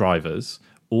drivers,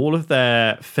 all of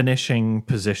their finishing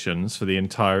positions for the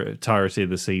entirety of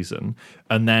the season,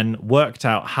 and then worked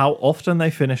out how often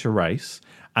they finish a race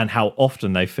and how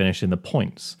often they finish in the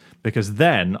points. Because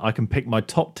then I can pick my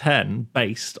top 10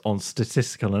 based on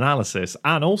statistical analysis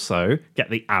and also get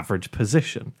the average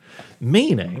position.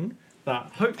 Meaning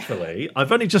that hopefully,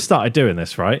 I've only just started doing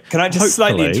this, right? Can I just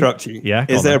slightly interrupt you? Yeah.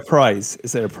 Is there a prize?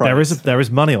 Is there a prize? There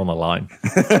is money on the line.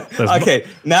 Okay,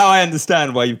 now I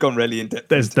understand why you've gone really in depth.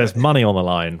 There's money on the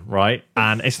line, right?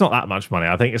 And it's not that much money.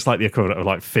 I think it's like the equivalent of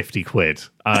like 50 quid.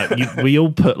 We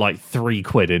all put like 3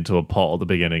 quid into a pot at the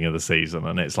beginning of the season,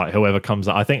 and it's like whoever comes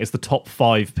out. I think it's the top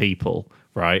 5 people,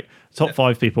 right? Top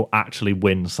 5 people actually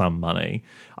win some money.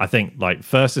 I think like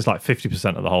first is like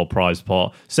 50% of the whole prize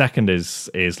pot. Second is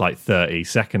like 30.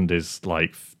 Second is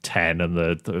like 10, and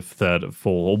the third at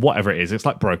 4 or whatever it is. It's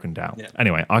like broken down. Yeah.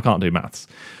 Anyway, I can't do maths.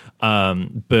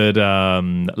 But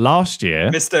last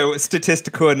year, Mr.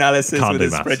 Statistical Analysis with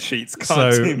his spreadsheets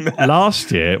can't do maths.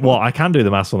 Last year, well, I can do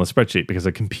the maths on a spreadsheet because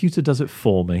a computer does it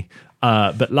for me.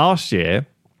 But last year,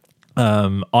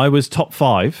 I was top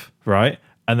 5, right?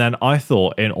 And then I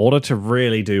thought, in order to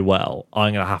really do well,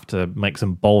 I'm going to have to make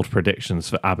some bold predictions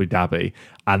for Abu Dhabi.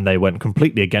 And they went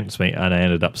completely against me, and I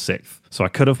ended up 6th. So I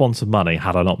could have won some money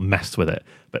had I not messed with it.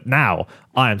 But now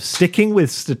I am sticking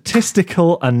with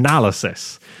statistical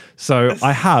analysis. So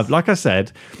I have, like I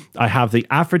said, I have the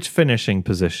average finishing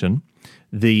position,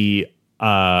 the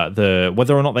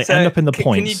whether or not they end up in the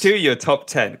points. Can you do your top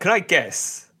 10? Can I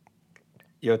guess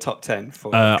your top 10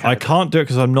 for I can't do it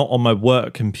because I'm not on my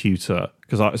work computer.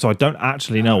 So I don't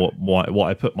actually know what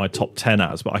I put my top 10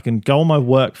 as, but I can go on my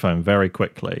work phone very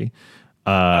quickly.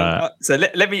 So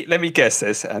let me guess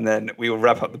this, and then we will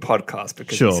wrap up the podcast,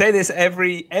 because we say this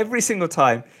every single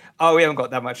time. Oh, we haven't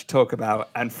got that much to talk about,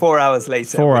 and 4 hours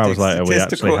later, we actually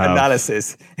statistical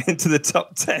analysis into the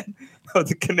top 10 of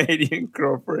the Canadian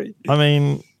Grand Prix. I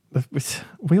mean,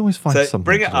 we always find something.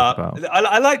 Bring it to up. talk about.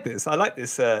 I like this. I like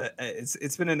this.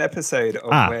 It's been an episode of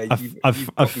where you've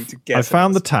got me to guess. I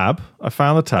found the tab.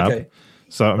 Okay.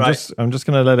 So I'm just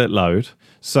going to let it load.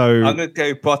 So I'm going to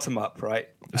go bottom up, right?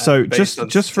 So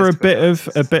just for a bit of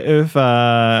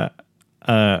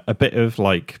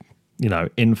like, you know,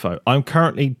 info. I'm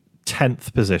currently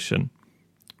 10th position.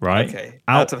 Right. Okay.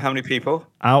 Out of how many people?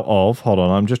 Hold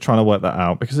on, I'm just trying to work that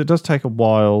out because it does take a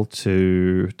while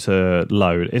to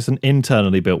load. It's an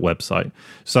internally built website.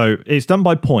 So it's done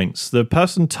by points. The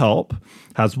person top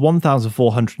has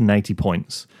 1,480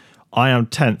 points. I am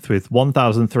 10th with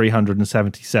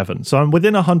 1,377. So I'm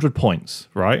within 100 points,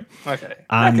 right? Okay.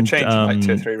 That can change in like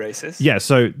 2 or 3 races. Yeah,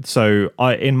 so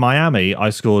I in Miami I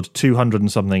scored 200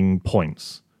 and something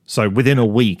points. So within a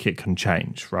week it can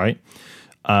change, right?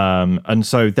 And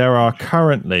so there are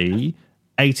currently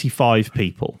 85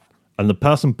 people, and the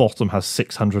person bottom has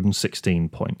 616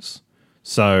 points.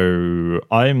 So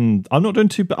I'm not doing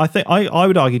too bad. I think I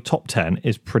would argue top 10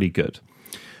 is pretty good.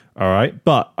 All right,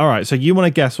 so you want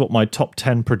to guess what my top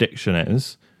 10 prediction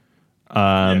is,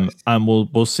 yes. And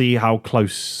we'll see how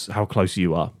close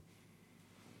you are.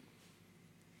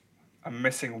 I'm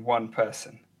missing one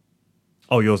person.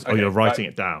 You're writing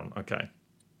it down. Okay.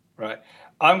 Right.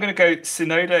 I'm going to go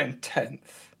Tsunoda in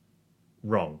 10th.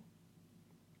 Wrong.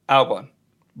 Albon.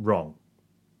 Wrong.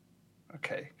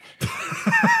 Okay.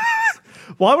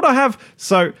 Why would I have?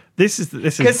 So this is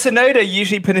because Tsunoda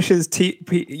usually finishes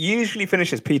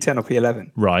P10 or P11.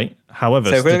 Right. However,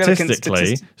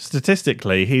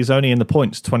 statistically, he's only in the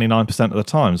points 29% of the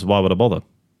time. So why would I bother?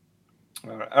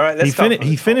 All right. Let's start.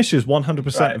 He finishes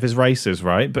 100% of his races,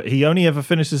 right? But he only ever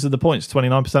finishes at the points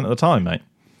 29% of the time, mate.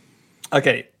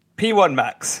 Okay. P1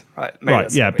 max, right?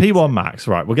 Right, yeah, P1 max,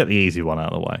 right. We'll get the easy one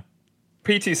out of the way.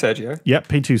 P2 Sergio. Yep,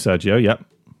 P2 Sergio, yep.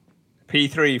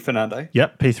 P3 Fernando.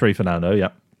 Yep, P3 Fernando,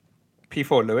 yep.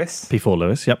 P4 Lewis. P4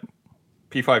 Lewis, yep.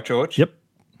 P5 George. Yep.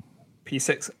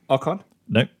 P6 Ocon.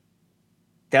 Nope.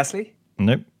 Gasly.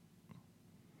 Nope.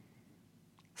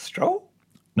 Stroll.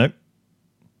 Nope.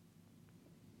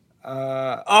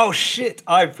 Oh shit!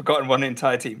 I've forgotten one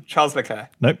entire team. Charles Leclerc.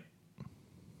 Nope.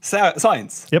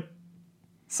 Sainz. Yep.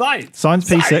 Sainz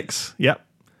P6. Yep.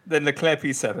 Then Leclerc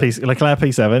P7. Leclerc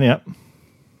P7. Yep.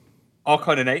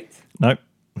 Ocon in 8th. Nope.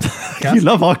 You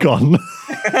love Ocon.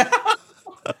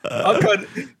 Ocon.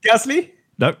 Gasly.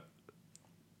 Nope.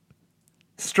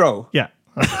 Stroll. Yeah.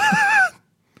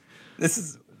 This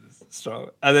is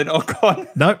Stroll, and then Ocon.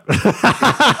 Nope.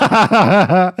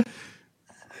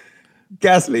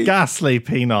 Gasly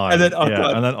P9, and then Ocon.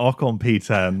 Yeah, and then Ocon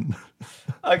P10.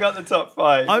 I got the top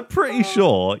 5. I'm pretty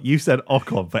sure you said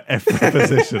Ocon for every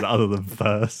position other than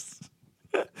first.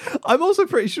 I'm also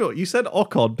pretty sure you said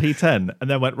Ocon P10 and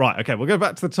then went, right, okay, we'll go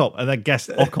back to the top and then guessed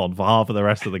Ocon for half of the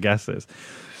rest of the guesses.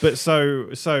 But so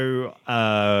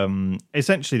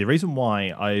essentially the reason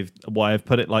why I've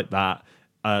put it like that,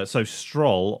 so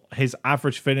Stroll, his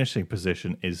average finishing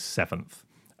position is 7th,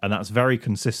 and that's very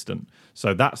consistent.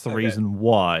 So that's the reason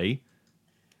why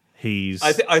he's...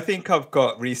 I think I've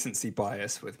got recency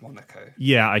bias with Monaco.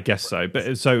 Yeah, I guess so.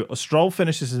 But so Stroll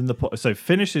finishes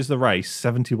finishes the race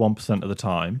 71% of the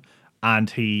time, and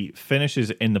he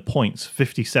finishes in the points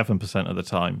 57% of the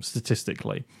time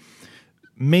statistically,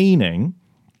 meaning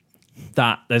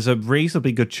that there's a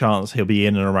reasonably good chance he'll be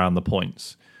in and around the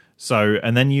points. So,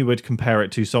 and then you would compare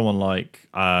it to someone like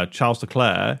Charles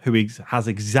Leclerc, who has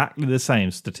exactly the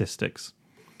same statistics.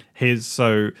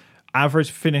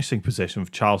 Average finishing position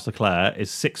for Charles Leclerc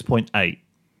is 6.8.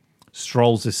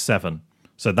 Stroll's is 7.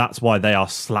 So that's why they are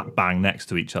slap bang next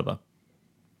to each other.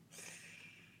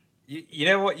 You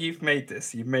know what you've made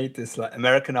this? You've made this like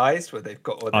Americanized, where they've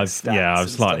got all these stats. Yeah, I've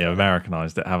slightly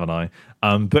Americanized it, haven't I?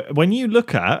 But when you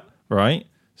look at, right,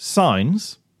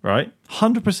 Sainz, right,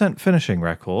 100% finishing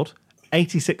record,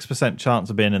 86% chance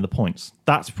of being in the points.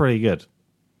 That's pretty good.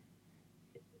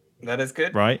 That is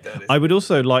good. Right. I would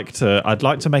also I'd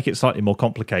like to make it slightly more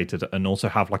complicated and also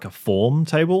have like a form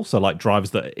table. So like drivers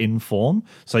that are in form.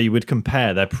 So you would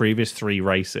compare their previous 3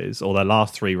 races or their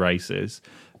last 3 races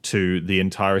to the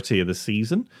entirety of the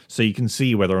season. So you can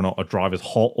see whether or not a driver's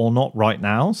hot or not right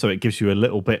now. So it gives you a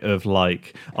little bit of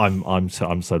like, I'm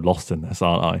so lost in this,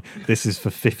 aren't I? This is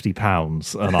for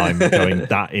 £50 and I'm going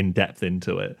that in depth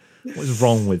into it. What's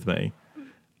wrong with me?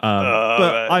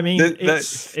 But I mean,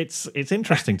 it's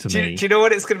interesting to me. Do you know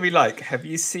what it's going to be like? Have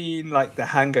you seen like the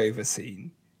Hangover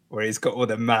scene where he's got all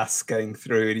the maths going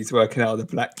through and he's working out the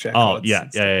blackjack? Oh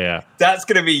yeah. That's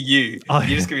going to be you. You're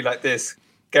just going to be like this,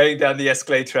 going down the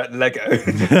escalator at Lego.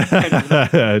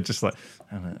 Just like,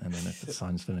 and then if the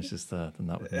Sainz finishes third, then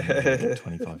that would mean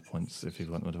 25 points if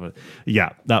you want to.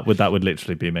 Yeah, that would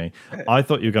literally be me. I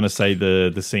thought you were going to say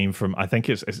the scene from, I think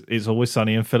it's Always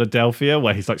Sunny in Philadelphia,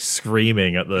 where he's like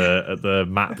screaming at the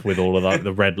map with all of like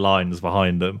the red lines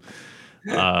behind him.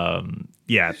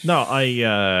 Yeah, no,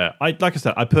 I like I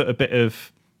said, I put a bit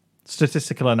of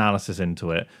statistical analysis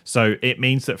into it. So it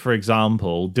means that, for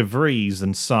example, De Vries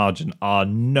and Sargent are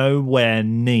nowhere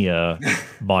near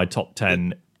my top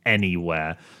 10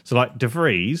 anywhere. So like De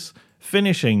Vries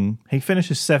he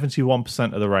finishes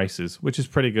 71% of the races, which is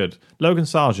pretty good. Logan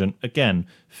Sargent, again,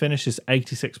 finishes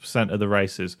 86% of the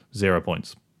races, 0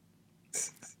 points.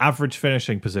 Average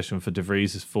finishing position for De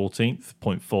Vries is 14th,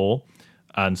 0.4,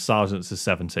 and Sargent's is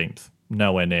 17th.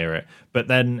 Nowhere near it. But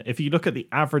then if you look at the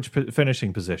average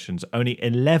finishing positions, only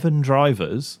 11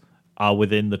 drivers are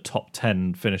within the top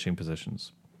 10 finishing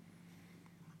positions.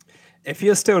 If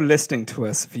you're still listening to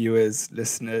us, viewers,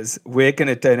 listeners, we're going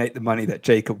to donate the money that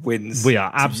Jacob wins. We are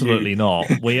absolutely not.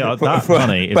 We are that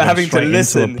money is having to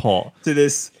listen into a pot. To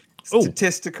this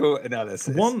statistical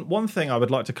analysis. One thing I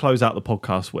would like to close out the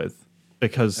podcast with,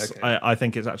 because I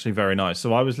think it's actually very nice.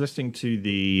 So I was listening to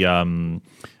the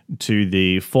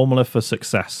Formula for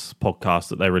Success podcast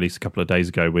that they released a couple of days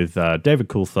ago with David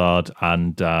Coulthard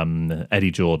and Eddie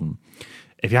Jordan.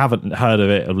 If you haven't heard of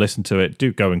it or listened to it,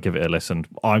 do go and give it a listen.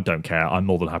 I don't care. I'm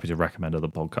more than happy to recommend other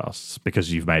podcasts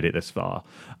because you've made it this far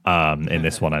in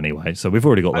this one anyway. So we've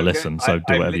already got the listen, so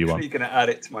do whatever you want. I'm literally going to add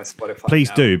it to my Spotify.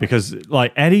 Please do, because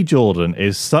like Eddie Jordan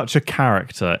is such a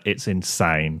character. It's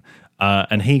insane.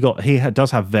 And he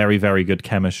does have very, very good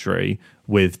chemistry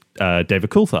with David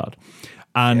Coulthard.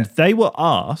 And they were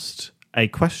asked a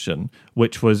question,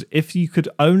 which was, if you could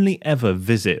only ever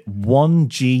visit one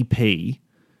GP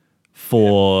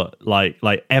for like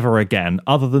ever again,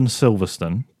 other than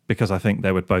Silverstone, because I think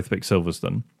they would both pick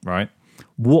Silverstone, right?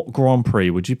 What Grand Prix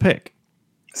would you pick?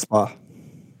 Spa.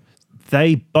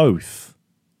 They both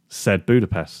said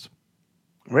Budapest.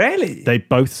 Really? They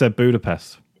both said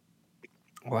Budapest.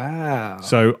 Wow.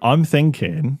 So I'm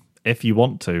thinking, if you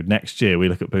want to, next year we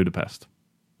look at Budapest.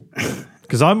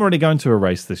 Because I'm already going to a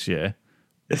race this year.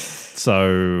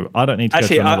 So I don't need to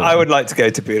Actually, go to another I would like to go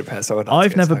to Budapest.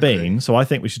 I've never been, so I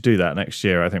think we should do that next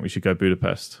year. I think we should go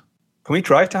Budapest. Can we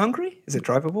drive to Hungary? Is it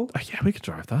drivable? Yeah, we could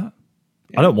drive that.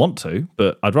 Yeah. I don't want to,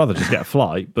 but I'd rather just get a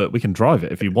flight, but we can drive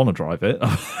it if you want to drive it.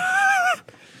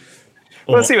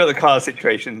 We'll see what the car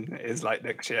situation is like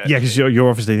next year. Yeah, because you're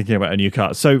obviously thinking about a new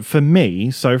car. So for me,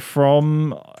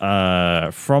 from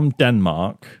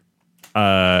Denmark...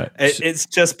 it's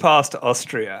just past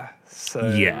Austria. So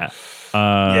yeah.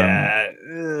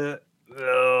 So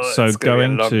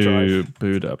going to drive.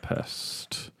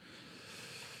 Budapest.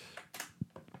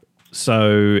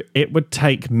 So it would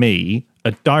take me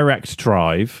a direct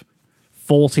drive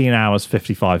 14 hours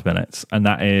 55 minutes, and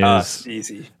that is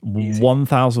easy.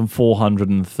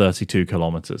 1,432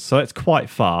 kilometers. So it's quite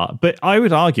far, but I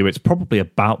would argue it's probably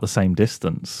about the same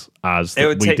distance as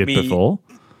we did before.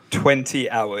 20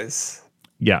 hours.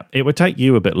 Yeah, it would take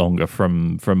you a bit longer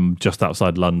from just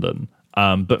outside London.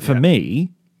 But for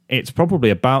me, it's probably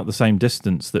about the same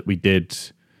distance that we did,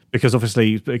 because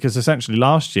essentially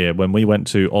last year when we went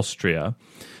to Austria,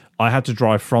 I had to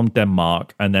drive from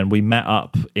Denmark, and then we met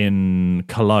up in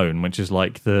Cologne, which is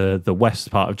like the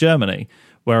west part of Germany.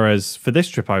 Whereas for this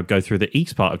trip, I would go through the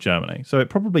east part of Germany. So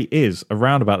it probably is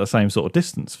around about the same sort of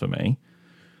distance for me.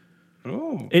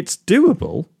 Oh. It's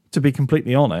doable, to be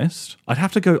completely honest. I'd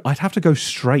have to go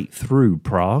straight through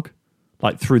Prague,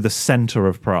 like through the center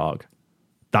of Prague.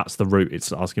 That's the route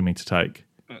it's asking me to take.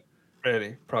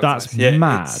 Really? That's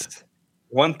mad. It's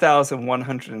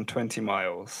 1,120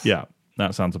 miles. Yeah,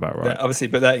 that sounds about right. Obviously,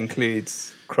 but that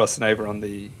includes crossing over on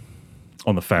the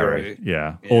ferry,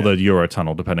 or the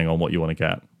Eurotunnel, depending on what you want to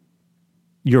get.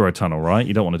 Eurotunnel, right?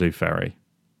 You don't want to do ferry.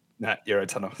 Nah,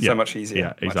 Eurotunnel. So much easier.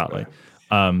 Yeah, exactly.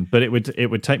 But it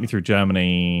would take me through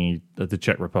Germany, the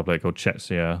Czech Republic or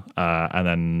Czechia, and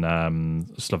then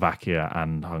Slovakia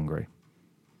and Hungary.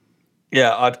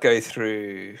 Yeah, I'd go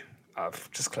through. I've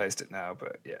just closed it now,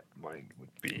 but mine would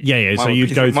be. Yeah. So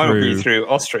you'd go through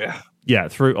Austria. Yeah,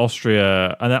 through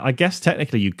Austria, and I guess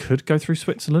technically you could go through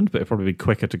Switzerland, but it'd probably be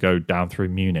quicker to go down through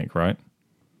Munich, right?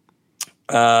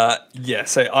 Yeah.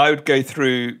 So I would go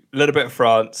through a little bit of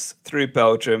France, through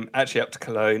Belgium, actually up to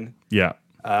Cologne. Yeah.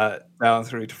 Down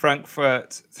through to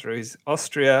Frankfurt, through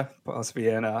Austria, past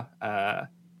Vienna,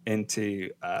 into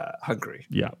Hungary.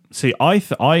 Yeah. See,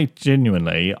 I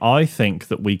genuinely think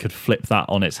that we could flip that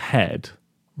on its head,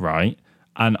 right?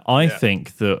 And I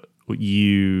think that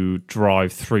you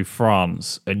drive through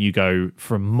France and you go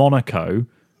from Monaco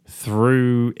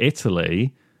through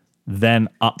Italy, then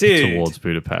up towards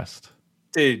Budapest.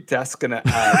 Dude, that's gonna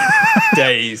add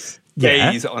days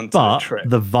onto the trip.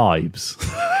 The vibes.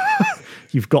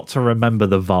 You've got to remember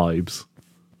the vibes.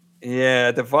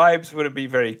 Yeah, the vibes wouldn't be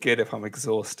very good if I'm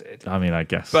exhausted. I mean, I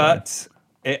guess but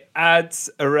it adds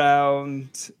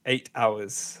around 8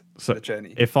 hours to the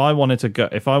journey. If I wanted to go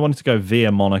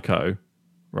via Monaco,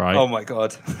 right? Oh my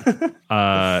god.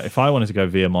 If I wanted to go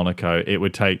via Monaco, it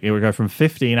would go from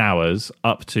 15 hours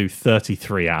up to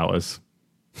 33 hours.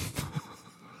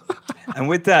 And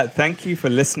with that, thank you for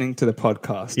listening to the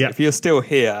podcast. Yep. If you're still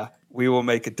here, we will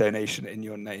make a donation in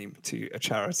your name to a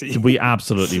charity. We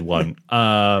absolutely won't.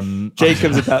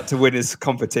 Jacob's about to win his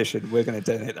competition. We're going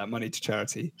to donate that money to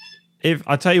charity. If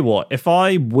I tell you what, if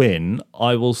I win,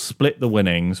 I will split the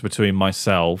winnings between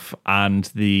myself and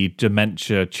the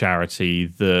dementia charity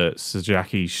that Sir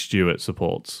Jackie Stewart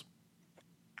supports.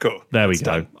 Cool. There we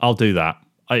go. I'll do that.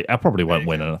 I probably won't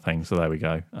win anything, so there we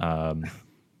go.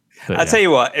 I'll tell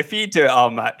you what, if you do it,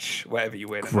 I'll match whatever you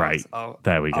win. Great.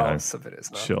 There we go. I'll submit it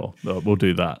as well. Sure. We'll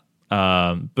do that.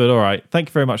 But all right. Thank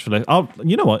you very much for listening.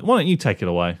 You know what? Why don't you take it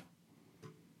away?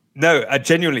 No,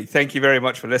 genuinely, thank you very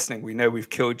much for listening. We know we've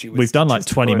killed you. We've done like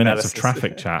 20 minutes of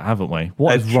traffic chat, haven't we?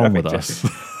 What is wrong with us?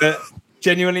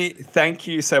 Genuinely, thank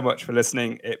you so much for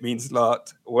listening. It means a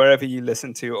lot. Wherever you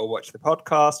listen to or watch the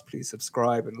podcast, please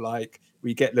subscribe and like.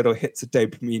 We get little hits of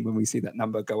dopamine when we see that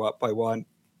number go up by 1.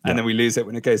 And then we lose it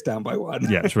when it goes down by 1.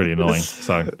 Yeah, it's really annoying.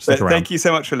 So stick around. Thank you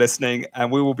so much for listening.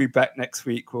 And we will be back next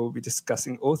week. We'll be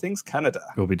discussing all things Canada.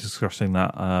 We'll be discussing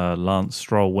that Lance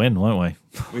Stroll win, won't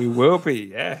we? We will be,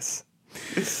 yes.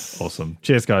 Awesome.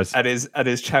 Cheers, guys. At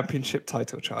his championship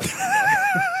title charge.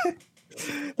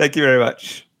 Thank you very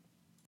much.